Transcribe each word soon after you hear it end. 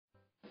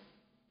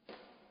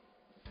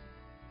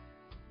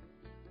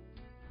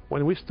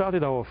When we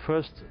started our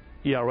first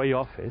ERA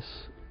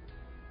office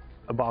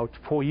about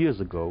 4 years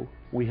ago,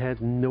 we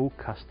had no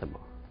customer.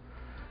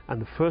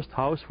 And the first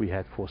house we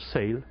had for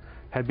sale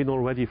had been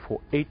already for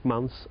 8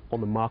 months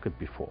on the market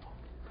before.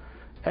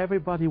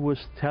 Everybody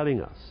was telling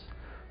us,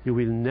 you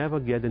will never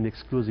get an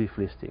exclusive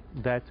listing.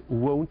 That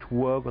won't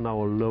work on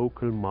our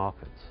local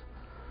market.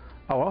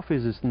 Our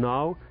office is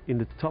now in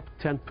the top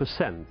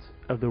 10%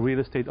 of the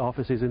real estate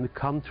offices in the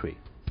country.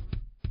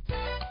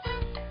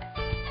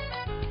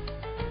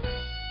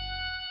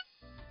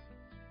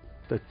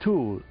 The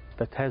tool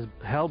that has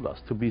helped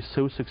us to be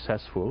so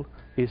successful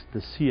is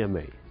the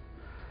CMA.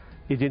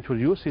 It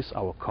introduces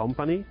our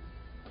company,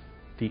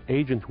 the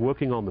agent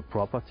working on the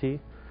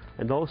property,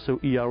 and also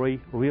ERA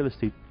Real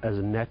Estate as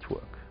a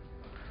network.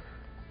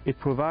 It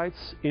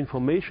provides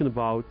information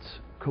about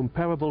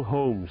comparable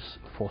homes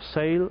for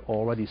sale or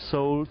already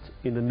sold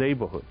in the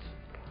neighborhood.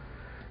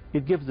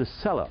 It gives the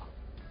seller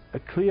a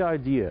clear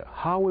idea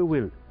how we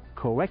will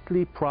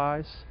correctly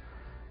price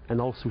and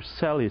also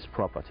sell his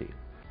property.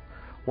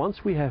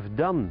 Once we have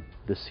done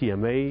the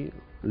CMA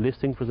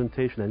listing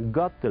presentation and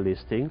got the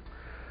listing,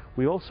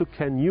 we also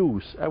can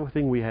use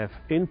everything we have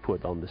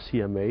input on the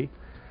CMA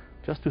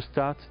just to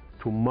start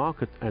to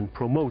market and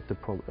promote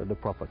the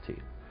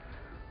property.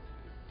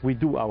 We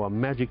do our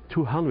magic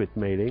 200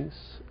 mailings,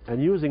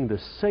 and using the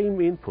same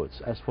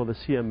inputs as for the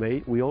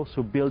CMA, we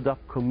also build up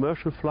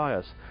commercial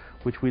flyers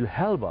which will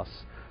help us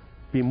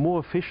be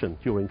more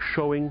efficient during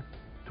showing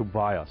to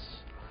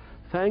buyers.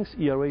 Thanks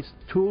ERA's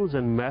tools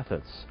and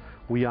methods,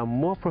 we are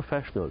more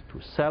professional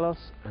to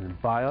sellers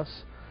and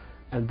buyers,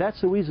 and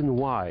that's the reason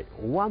why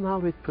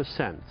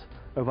 100%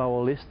 of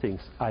our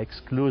listings are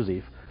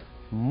exclusive,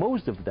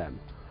 most of them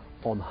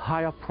on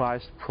higher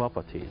priced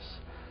properties.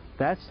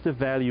 That's the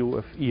value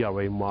of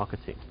ERA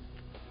marketing.